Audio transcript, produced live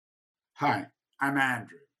Hi, I'm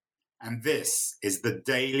Andrew, and this is the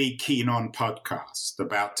Daily Keen On podcast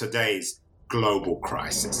about today's global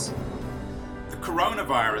crisis. The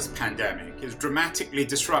coronavirus pandemic is dramatically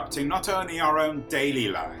disrupting not only our own daily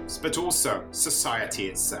lives, but also society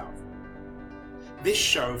itself. This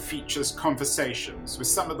show features conversations with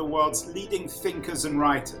some of the world's leading thinkers and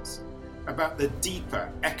writers about the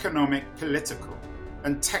deeper economic, political,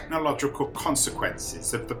 and technological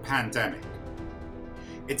consequences of the pandemic.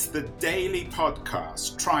 It's the daily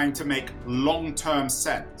podcast trying to make long-term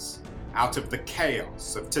sense out of the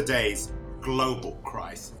chaos of today's global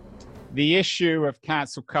crisis. The issue of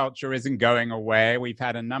cancel culture isn't going away. We've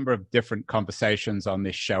had a number of different conversations on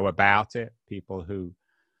this show about it. People who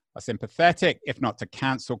are sympathetic, if not to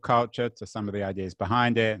cancel culture, to some of the ideas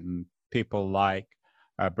behind it, and people like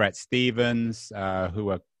Bret Stephens,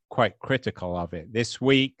 who are quite critical of it. This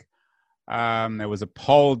week, there was a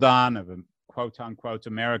poll done of quote-unquote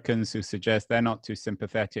Americans who suggest they're not too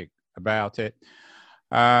sympathetic about it.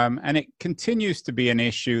 And it continues to be an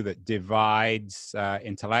issue that divides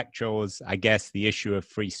intellectuals. I guess the issue of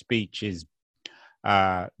free speech is,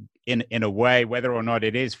 in a way, whether or not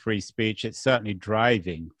it is free speech, it's certainly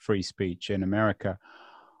driving free speech in America.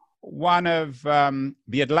 One of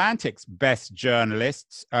The Atlantic's best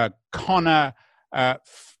journalists, Conor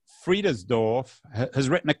Friedersdorf, has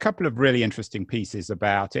written a couple of really interesting pieces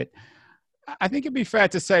about it. I think it'd be fair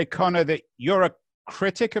to say, Conor, that you're a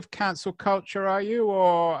critic of cancel culture, are you?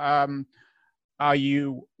 Or are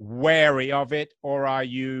you wary of it? Or are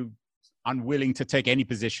you unwilling to take any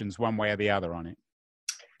positions one way or the other on it?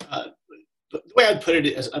 The way I'd put it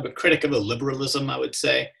is I'm a critic of liberalism, I would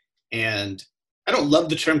say. And I don't love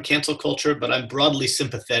the term cancel culture, but I'm broadly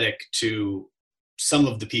sympathetic to some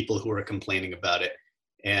of the people who are complaining about it.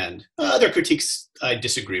 And other critiques I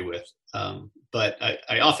disagree with. But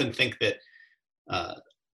I often think that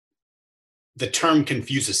the term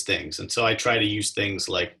confuses things. And so I try to use things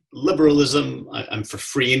like liberalism. I'm for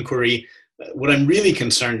free inquiry. What I'm really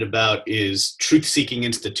concerned about is truth-seeking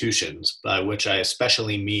institutions, by which I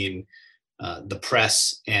especially mean the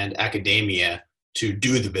press and academia, to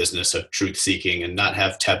do the business of truth-seeking and not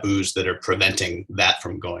have taboos that are preventing that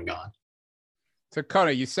from going on. So,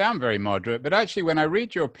 Conor, you sound very moderate, but actually when I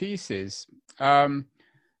read your pieces, they're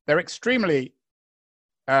extremely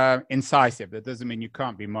incisive. That doesn't mean you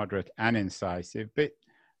can't be moderate and incisive, but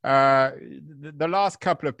the last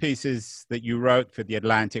couple of pieces that you wrote for The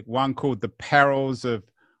Atlantic, one called The Perils of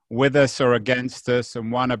With Us or Against Us,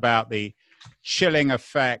 and one about the chilling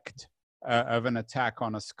effect of an attack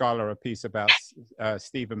on a scholar, a piece about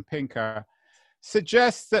Steven Pinker,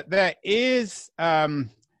 suggests that there is a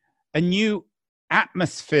new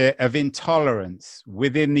atmosphere of intolerance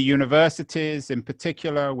within the universities, in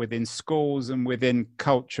particular, within schools and within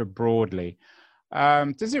culture broadly.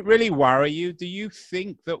 Does it really worry you? Do you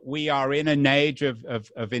think that we are in an age of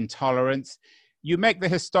intolerance? You make the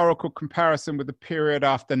historical comparison with the period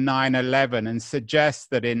after 9/11 and suggest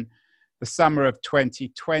that in the summer of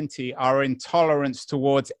 2020, our intolerance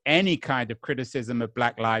towards any kind of criticism of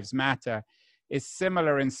Black Lives Matter is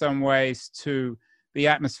similar in some ways to the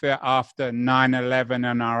atmosphere after 9/11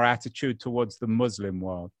 and our attitude towards the Muslim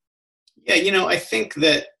world. Yeah, I think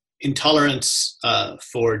that intolerance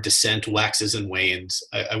for dissent waxes and wanes.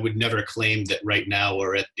 I would never claim that right now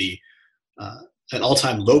we're at an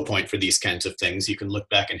all-time low point for these kinds of things. You can look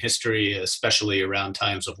back in history, especially around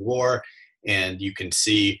times of war, and you can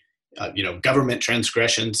see government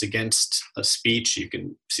transgressions against speech. You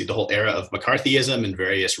can see the whole era of McCarthyism and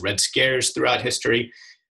various Red Scares throughout history.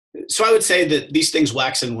 So I would say that these things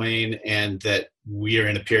wax and wane, and that we are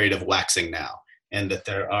in a period of waxing now, and that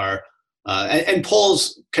there are, and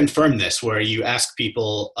polls confirm this, where you ask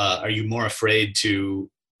people, are you more afraid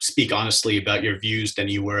to speak honestly about your views than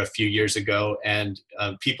you were a few years ago? And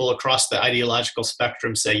people across the ideological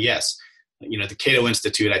spectrum say yes. The Cato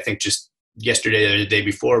Institute, I think just yesterday or the day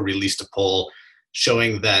before, released a poll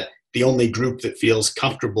showing that the only group that feels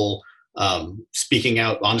comfortable speaking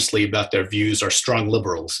out honestly about their views are strong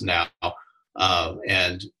liberals now.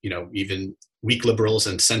 And even weak liberals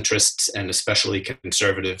and centrists, and especially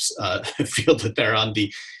conservatives, feel that they're on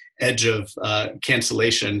the edge of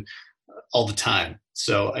cancellation all the time.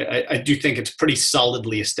 So I do think it's pretty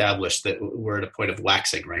solidly established that we're at a point of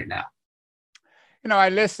waxing right now. I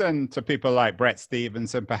listen to people like Bret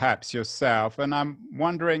Stephens and perhaps yourself, and I'm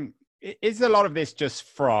wondering, is a lot of this just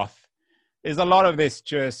froth? Is a lot of this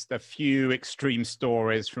just a few extreme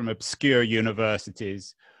stories from obscure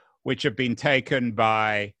universities, which have been taken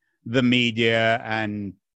by the media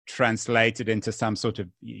and translated into some sort of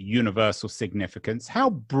universal significance? How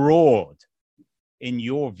broad, in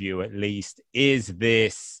your view at least, is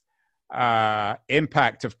this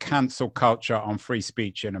impact of cancel culture on free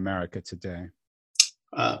speech in America today?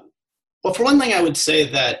 Well, for one thing, I would say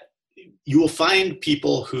that you will find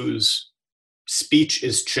people whose speech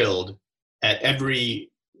is chilled at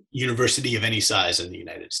every university of any size in the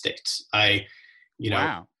United States.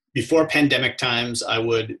 Wow. Before pandemic times, I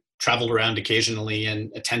would travel around occasionally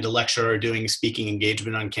and attend a lecture or doing speaking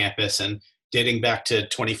engagement on campus. And dating back to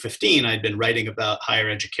 2015, I'd been writing about higher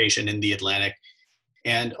education in the Atlantic.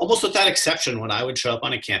 And almost without exception, when I would show up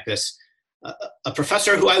on a campus, a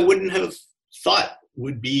professor who I wouldn't have thought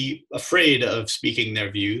would be afraid of speaking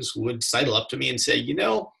their views would sidle up to me and say, you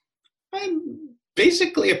know, I'm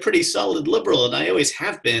basically a pretty solid liberal and I always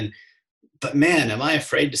have been, but man, am I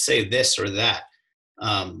afraid to say this or that?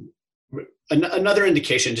 Another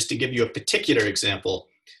indication, just to give you a particular example,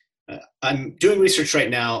 I'm doing research right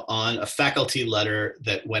now on a faculty letter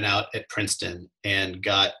that went out at Princeton and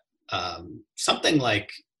got something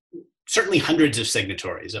like certainly hundreds of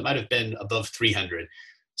signatories. It might have been above 300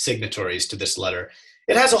 signatories to this letter.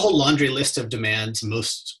 It has a whole laundry list of demands,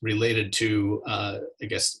 most related to,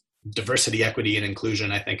 diversity, equity, and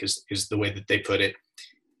inclusion, I think is the way that they put it.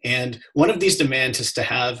 And one of these demands is to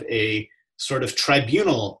have a sort of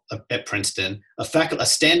tribunal at Princeton, a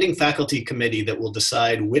standing faculty committee that will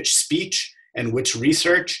decide which speech and which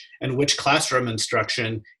research and which classroom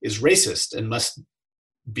instruction is racist and must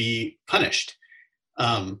be punished.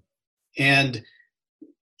 And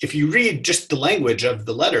if you read just the language of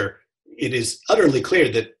the letter, it is utterly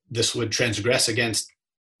clear that this would transgress against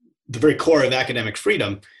the very core of academic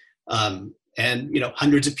freedom. And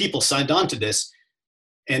hundreds of people signed on to this.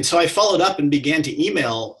 And so I followed up and began to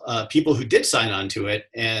email people who did sign on to it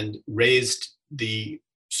and raised the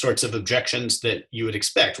sorts of objections that you would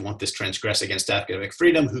expect. Won't this transgress against academic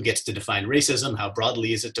freedom? Who gets to define racism? How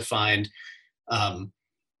broadly is it defined? And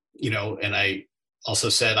I also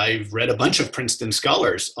said, I've read a bunch of Princeton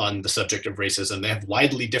scholars on the subject of racism. They have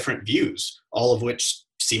widely different views, all of which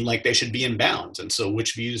seem like they should be in bounds. And so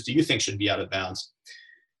which views do you think should be out of bounds?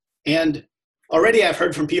 And already I've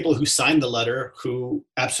heard from people who signed the letter who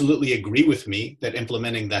absolutely agree with me that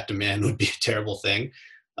implementing that demand would be a terrible thing.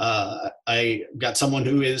 I got someone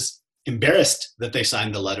who is embarrassed that they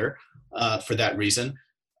signed the letter for that reason.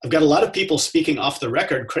 I've got a lot of people speaking off the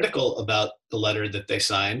record critical about the letter that they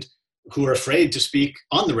signed who are afraid to speak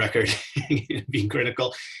on the record being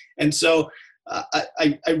critical. And so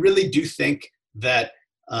I really do think that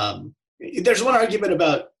there's one argument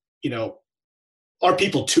about, are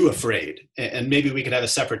people too afraid? And maybe we could have a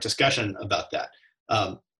separate discussion about that.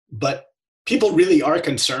 But people really are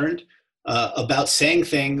concerned about saying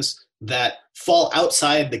things that fall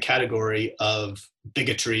outside the category of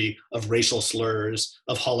bigotry, of racial slurs,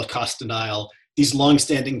 of Holocaust denial, these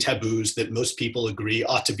longstanding taboos that most people agree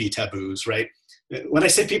ought to be taboos, right? When I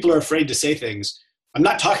say people are afraid to say things, I'm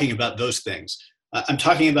not talking about those things. I'm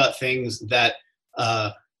talking about things that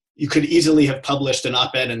you could easily have published an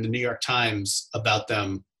op-ed in the New York Times about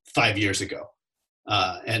them 5 years ago.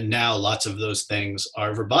 And now lots of those things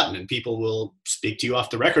are verboten and people will speak to you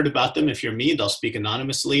off the record about them. If you're me, they'll speak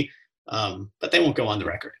anonymously, but they won't go on the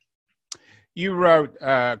record. You wrote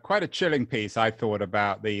quite a chilling piece, I thought,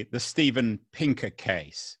 about the Steven Pinker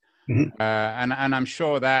case. Mm-hmm. And I'm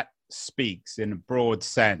sure that speaks in a broad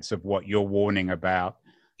sense of what you're warning about.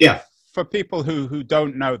 Yeah. For people who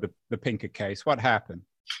don't know the Pinker case, what happened?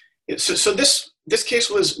 So this case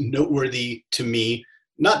was noteworthy to me,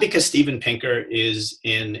 not because Steven Pinker is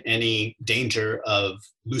in any danger of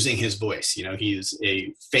losing his voice. He's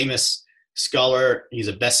a famous scholar. He's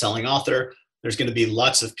a best-selling author. There's going to be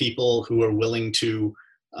lots of people who are willing to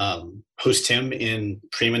host him in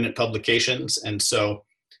preeminent publications. And so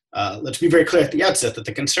let's be very clear at the outset that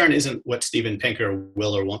the concern isn't what Steven Pinker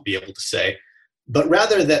will or won't be able to say, but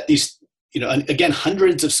rather that these, again,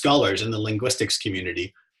 hundreds of scholars in the linguistics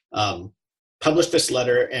community published this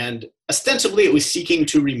letter, and ostensibly it was seeking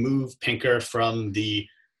to remove Pinker from the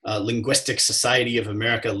Linguistic Society of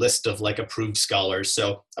America list of approved scholars.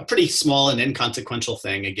 So a pretty small and inconsequential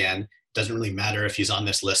thing. Again, doesn't really matter if he's on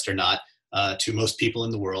this list or not to most people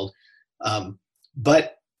in the world.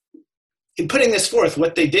 But in putting this forth,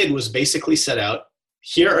 what they did was basically set out,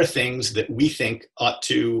 here are things that we think ought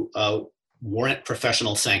to warrant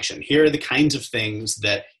professional sanction. Here are the kinds of things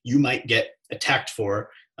that you might get attacked for,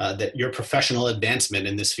 that your professional advancement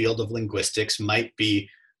in this field of linguistics might be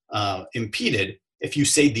impeded if you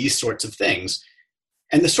say these sorts of things.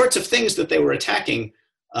 And the sorts of things that they were attacking,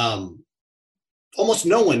 almost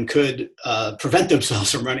no one could prevent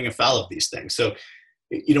themselves from running afoul of these things. So,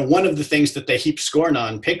 one of the things that they heap scorn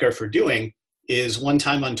on Pinker for doing is one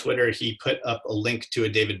time on Twitter, he put up a link to a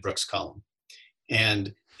David Brooks column.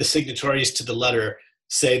 And the signatories to the letter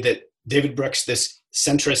say that David Brooks, this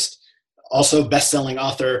centrist, also best-selling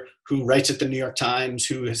author who writes at the New York Times,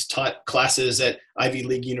 who has taught classes at Ivy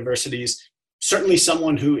League universities, certainly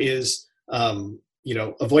someone who is,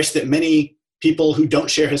 a voice that many people who don't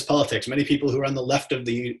share his politics, many people who are on the left of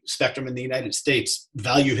the spectrum in the United States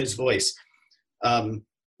value his voice.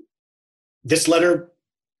 This letter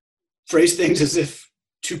phrased things as if,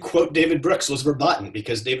 to quote David Brooks, was verboten,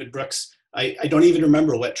 because David Brooks, I don't even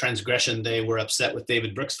remember what transgression they were upset with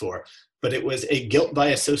David Brooks for, but it was a guilt by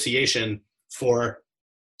association for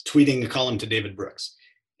tweeting a column to David Brooks.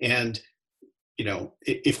 And,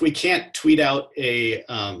 if we can't tweet out a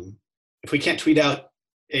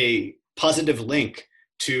positive link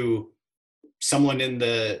to someone in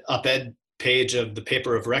the op-ed page of the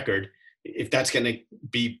paper of record, if that's going to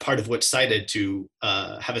be part of what's cited to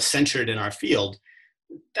have us censured in our field,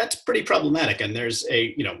 that's pretty problematic. And there's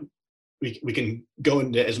we can go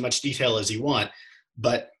into as much detail as you want,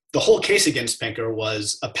 but the whole case against Pinker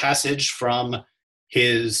was a passage from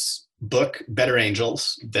his book, Better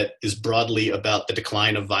Angels, that is broadly about the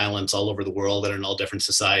decline of violence all over the world and in all different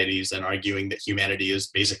societies, and arguing that humanity is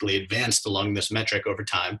basically advanced along this metric over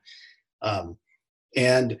time.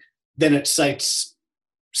 And then it cites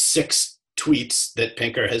 6 tweets that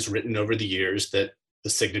Pinker has written over the years that the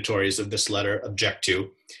signatories of this letter object to.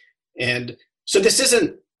 And so this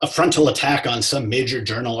isn't a frontal attack on some major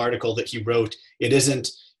journal article that he wrote. It isn't,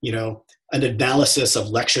 an analysis of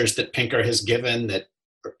lectures that Pinker has given that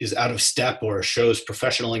is out of step or shows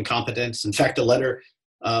professional incompetence. In fact, the letter,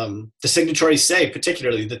 the signatories say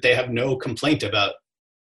particularly that they have no complaint about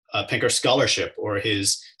Pinker's scholarship or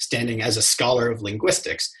his standing as a scholar of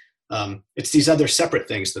linguistics. It's these other separate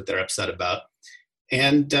things that they're upset about.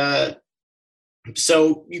 And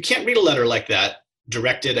so you can't read a letter like that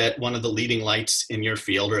directed at one of the leading lights in your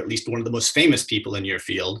field, or at least one of the most famous people in your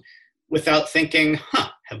field, without thinking,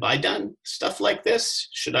 have I done stuff like this?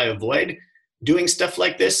 Should I avoid doing stuff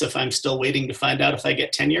like this if I'm still waiting to find out if I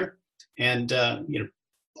get tenure? And,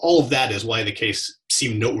 all of that is why the case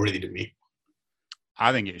seemed noteworthy to me.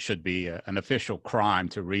 I think it should be an official crime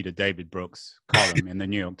to read a David Brooks column in the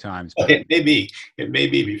New York Times. It may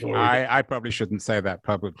be before. I probably shouldn't say that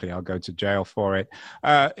publicly. I'll go to jail for it.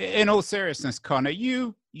 In all seriousness, Connor,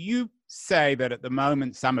 you say that at the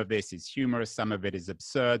moment some of this is humorous, some of it is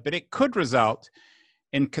absurd, but it could result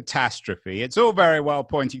in catastrophe. It's all very well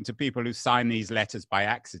pointing to people who sign these letters by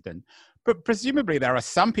accident, but presumably there are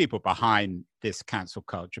some people behind this cancel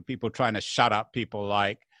culture, people trying to shut up people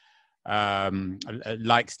like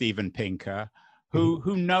Steven Pinker,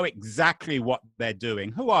 who know exactly what they're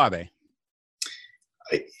doing. Who are they?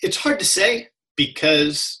 It's hard to say,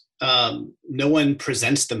 because no one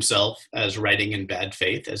presents themselves as writing in bad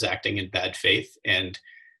faith, as acting in bad faith. And,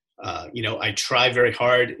 I try very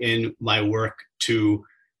hard in my work to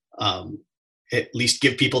at least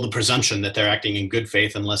give people the presumption that they're acting in good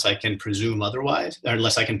faith, unless I can presume otherwise, or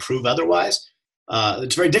unless I can prove otherwise.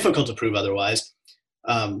 It's very difficult to prove otherwise.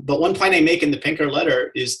 But one point I make in the Pinker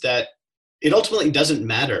letter is that it ultimately doesn't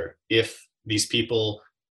matter if these people,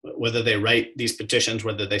 whether they write these petitions,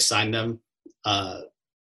 whether they sign them,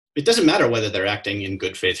 it doesn't matter whether they're acting in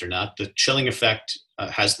good faith or not. The chilling effect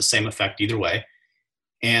has the same effect either way.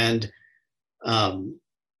 And,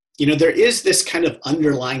 there is this kind of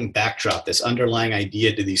underlying backdrop, this underlying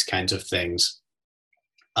idea to these kinds of things,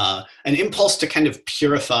 an impulse to kind of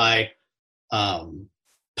purify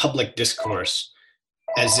public discourse,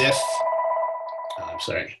 as if, I'm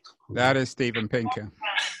sorry. That is Steven Pinker.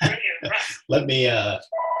 Let me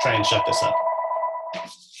try and shut this up.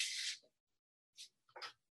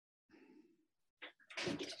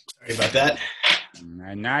 Sorry about that.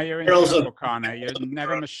 And now you're in trouble, Connor. You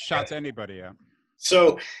never must shut anybody up.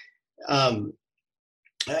 So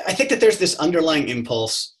I think that there's this underlying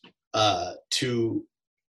impulse to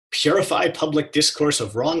purify public discourse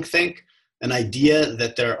of wrongthink, an idea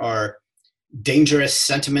that there are dangerous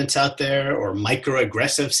sentiments out there, or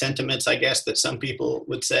microaggressive sentiments, I guess, that some people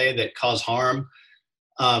would say, that cause harm.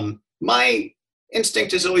 My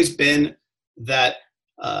instinct has always been that,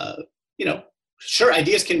 sure,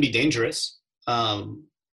 ideas can be dangerous.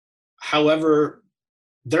 However,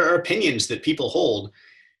 there are opinions that people hold.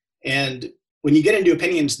 And when you get into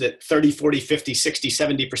opinions that 30, 40, 50, 60,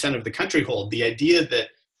 70% of the country hold, the idea that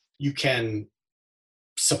you can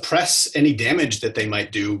suppress any damage that they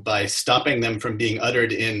might do by stopping them from being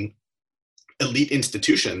uttered in elite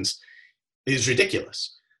institutions is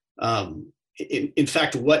ridiculous. In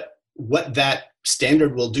fact, what that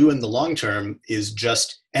standard will do in the long term is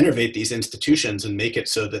just enervate these institutions and make it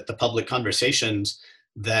so that the public conversations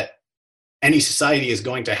that any society is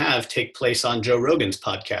going to have take place on Joe Rogan's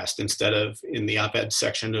podcast instead of in the op-ed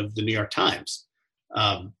section of the New York Times.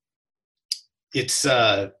 It's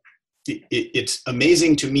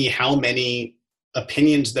amazing to me how many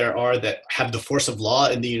opinions there are that have the force of law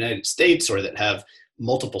in the United States, or that have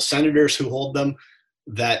multiple senators who hold them,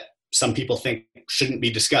 that some people think shouldn't be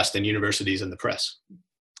discussed in universities and the press.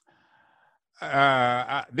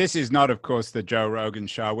 This is not, of course, the Joe Rogan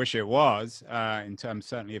show. I wish it was, in terms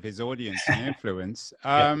certainly of his audience and influence.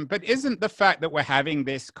 But isn't the fact that we're having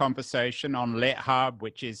this conversation on LitHub,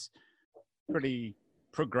 which is pretty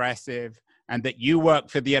progressive, and that you work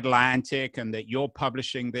for The Atlantic and that you're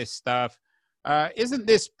publishing this stuff, isn't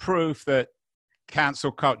this proof that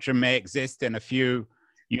cancel culture may exist in a few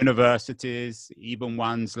universities, even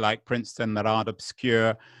ones like Princeton that aren't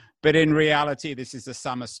obscure? But in reality, this is a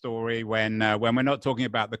summer story when we're not talking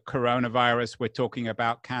about the coronavirus, we're talking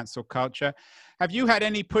about cancel culture. Have you had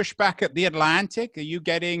any pushback at The Atlantic? Are you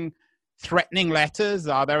getting threatening letters?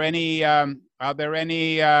 Are there any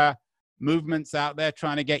movements out there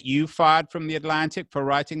trying to get you fired from The Atlantic for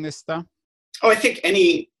writing this stuff? Oh, I think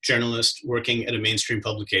any journalist working at a mainstream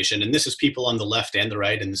publication, and this is people on the left and the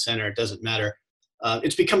right and the center, it doesn't matter.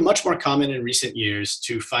 It's become much more common in recent years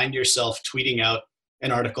to find yourself tweeting out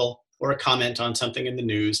an article or a comment on something in the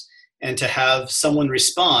news, and to have someone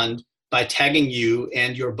respond by tagging you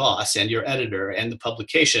and your boss and your editor and the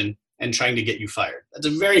publication and trying to get you fired. That's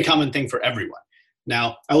a very common thing for everyone.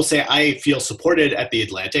 Now, I will say I feel supported at The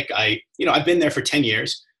Atlantic. I've been there for 10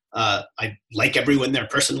 years. I like everyone there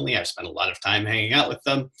personally. I've spent a lot of time hanging out with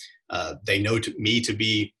them. They know me to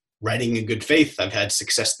be writing in good faith. I've had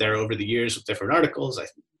success there over the years with different articles. I've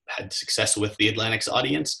had success with The Atlantic's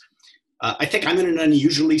audience. I think I'm in an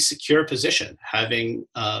unusually secure position, having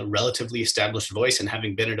a relatively established voice and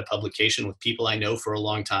having been at a publication with people I know for a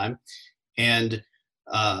long time. And,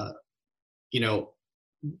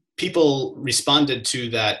 people responded to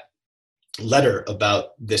that letter about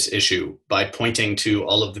this issue by pointing to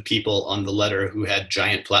all of the people on the letter who had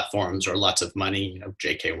giant platforms or lots of money.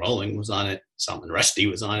 J.K. Rowling was on it, Salman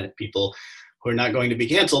Rushdie was on it, people who are not going to be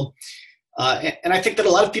canceled. And I think that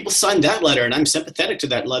a lot of people signed that letter, and I'm sympathetic to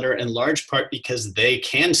that letter in large part because they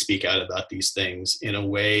can speak out about these things in a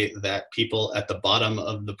way that people at the bottom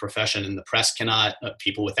of the profession in the press cannot,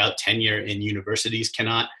 people without tenure in universities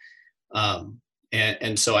cannot.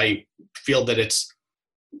 And so I feel that it's,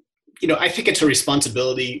 I think it's a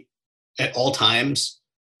responsibility at all times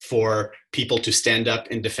for people to stand up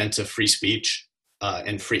in defense of free speech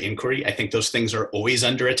and free inquiry. I think those things are always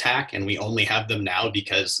under attack, and we only have them now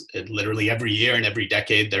because literally every year and every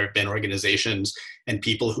decade there have been organizations and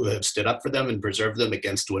people who have stood up for them and preserved them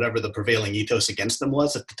against whatever the prevailing ethos against them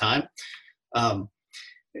was at the time.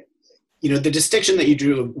 The distinction that you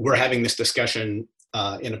drew, we're having this discussion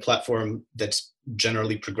in a platform that's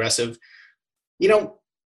generally progressive.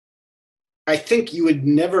 I think you would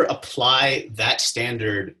never apply that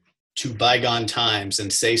standard to bygone times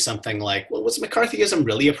and say something like, well, was McCarthyism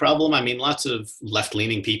really a problem? I mean, lots of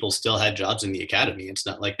left-leaning people still had jobs in the academy. It's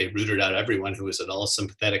not like they rooted out everyone who was at all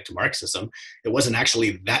sympathetic to Marxism. It wasn't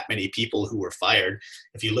actually that many people who were fired.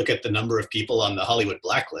 If you look at the number of people on the Hollywood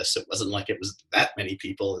blacklist, it wasn't like it was that many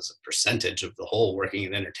people as a percentage of the whole working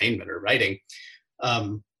in entertainment or writing.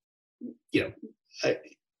 In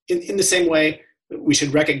the same way, we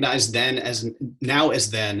should recognize then as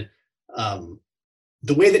then,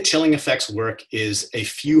 the way that chilling effects work is a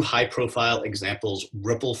few high-profile examples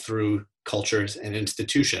ripple through cultures and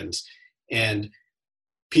institutions. And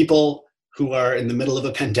people who are in the middle of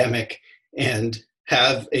a pandemic and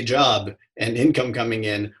have a job and income coming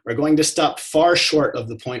in are going to stop far short of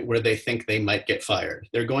the point where they think they might get fired.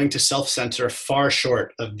 They're going to self-censor far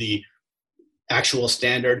short of the actual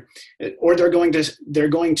standard, or they're going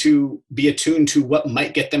to be attuned to what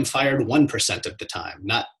might get them fired 1% of the time,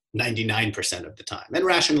 not 99% of the time, and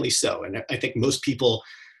rationally so. And I think most people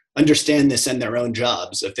understand this in their own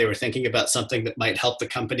jobs. If they were thinking about something that might help the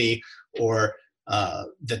company or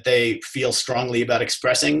that they feel strongly about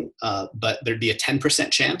expressing, but there'd be a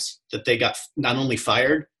 10% chance that they got not only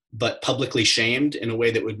fired, but publicly shamed in a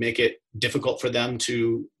way that would make it difficult for them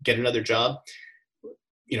to get another job.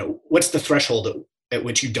 What's the threshold at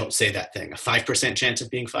which you don't say that thing? A 5% chance of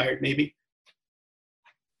being fired, maybe?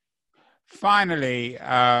 Finally,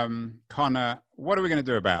 Connor, what are we going to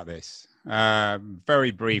do about this?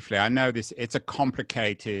 Very briefly, I know it's a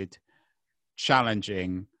complicated,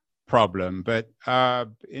 challenging problem, but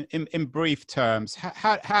in brief terms,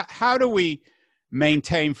 how do we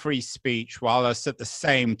maintain free speech while us at the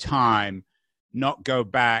same time not go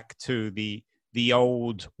back to the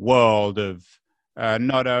old world of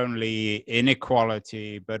not only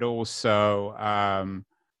inequality, but also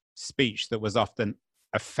speech that was often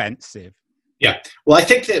offensive. Yeah. Well, I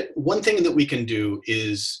think that one thing that we can do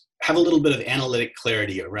is have a little bit of analytic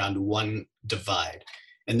clarity around one divide.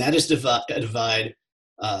 And that is a divide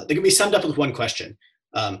that can be summed up with one question.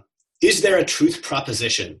 Is there a truth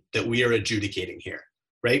proposition that we are adjudicating here,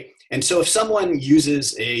 right? And so if someone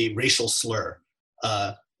uses a racial slur,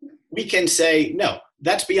 we can say, no,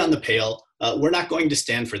 that's beyond the pale. We're not going to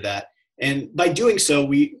stand for that. And by doing so,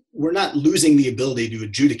 we're not losing the ability to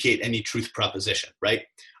adjudicate any truth proposition, right?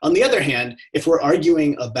 On the other hand, if we're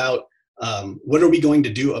arguing about what are we going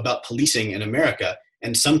to do about policing in America,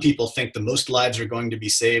 and some people think the most lives are going to be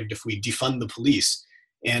saved if we defund the police,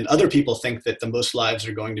 and other people think that the most lives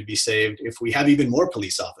are going to be saved if we have even more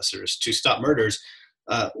police officers to stop murders,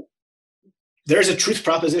 there's a truth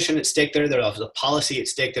proposition at stake there. There's a policy at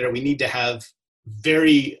stake there. We need to have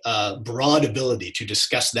very broad ability to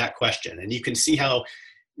discuss that question. And you can see how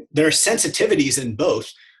there are sensitivities in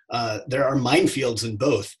both. There are minefields in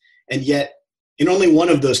both. And yet, in only one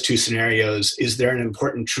of those two scenarios is there an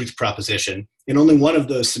important truth proposition. In only one of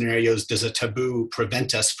those scenarios does a taboo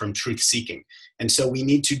prevent us from truth-seeking. And so we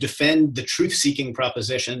need to defend the truth-seeking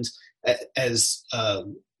propositions as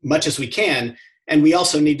much as we can. And we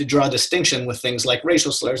also need to draw a distinction with things like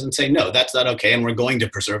racial slurs and say, no, that's not okay. And we're going to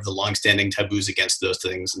preserve the longstanding taboos against those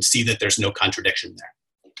things and see that there's no contradiction there.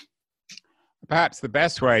 Perhaps the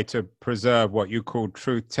best way to preserve what you call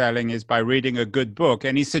truth-telling is by reading a good book.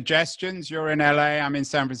 Any suggestions? You're in LA, I'm in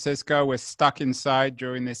San Francisco. We're stuck inside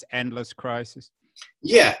during this endless crisis.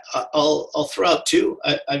 Yeah, I'll throw out two.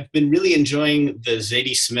 I've been really enjoying the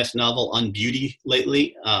Zadie Smith novel On Beauty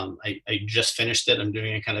lately. I just finished it. I'm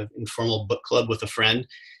doing a kind of informal book club with a friend.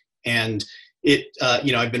 And it,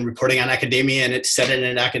 I've been reporting on academia, and it's set in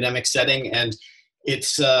an academic setting. And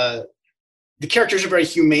it's, the characters are very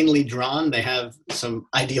humanely drawn. They have some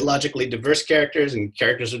ideologically diverse characters and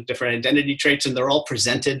characters with different identity traits, and they're all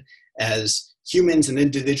presented as humans and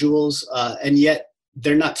individuals, and yet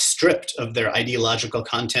they're not stripped of their ideological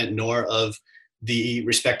content nor of the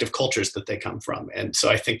respective cultures that they come from. And so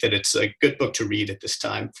I think that it's a good book to read at this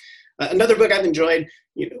time. Another book I've enjoyed,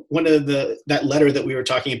 that letter that we were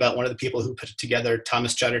talking about, one of the people who put it together,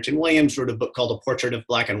 Thomas Chatterton Williams, wrote a book called A Portrait of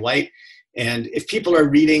Black and White. And if people are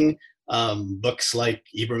reading books like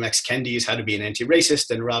Ibram X. Kendi's How to Be an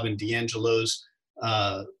Anti-Racist and Robin DiAngelo's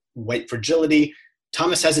White Fragility,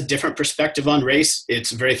 Thomas has a different perspective on race.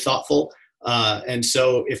 It's very thoughtful. And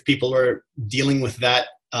so if people are dealing with that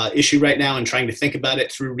issue right now and trying to think about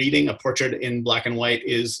it through reading, A Portrait in Black and White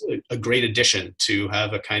is a great addition to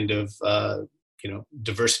have a kind of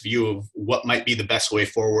diverse view of what might be the best way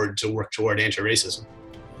forward to work toward anti-racism.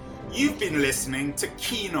 You've been listening to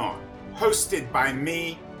Keen On, hosted by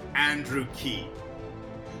me, Andrew Keen.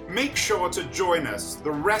 Make sure to join us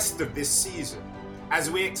the rest of this season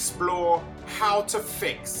as we explore how to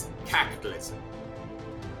fix capitalism.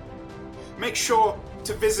 Make sure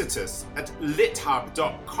to visit us at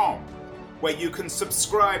lithub.com, where you can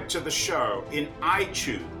subscribe to the show in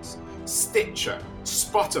iTunes, Stitcher,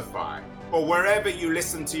 Spotify, or wherever you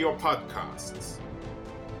listen to your podcasts.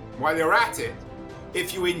 While you're at it,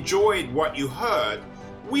 if you enjoyed what you heard,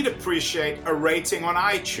 we'd appreciate a rating on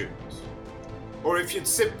iTunes. Or if you'd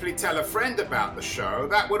simply tell a friend about the show,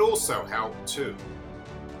 that would also help too.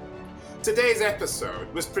 Today's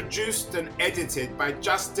episode was produced and edited by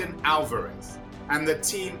Justin Alvarez and the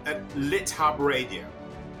team at LitHub Radio.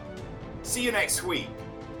 See you next week,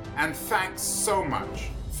 and thanks so much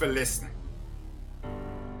for listening.